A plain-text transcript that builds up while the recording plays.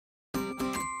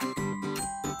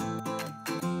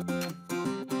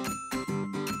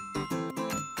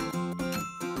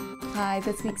Hi,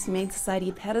 this week's Humane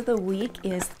Society Pet of the Week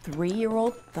is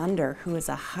 3-year-old Thunder, who is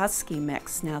a husky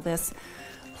mix. Now, this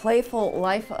playful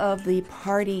life of the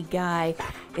party guy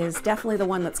is definitely the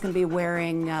one that's going to be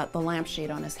wearing the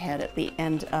lampshade on his head at the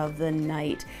end of the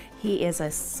night. He is a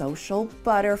social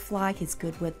butterfly. He's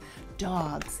good with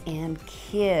dogs and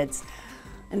kids.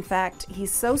 In fact,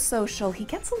 he's so social, he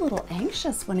gets a little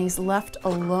anxious when he's left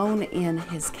alone in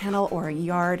his kennel or a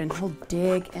yard, and he'll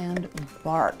dig and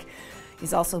bark.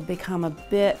 He's also become a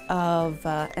bit of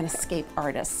an escape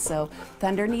artist. So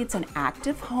Thunder needs an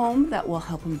active home that will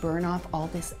help him burn off all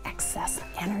this excess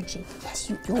energy.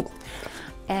 Yes, you do.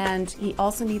 And he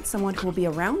also needs someone who will be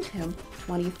around him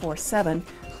 24/7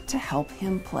 to help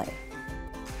him play.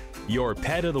 Your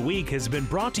Pet of the Week has been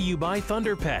brought to you by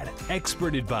Thunder Pet.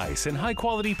 Expert advice and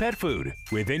high-quality pet food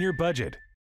within your budget.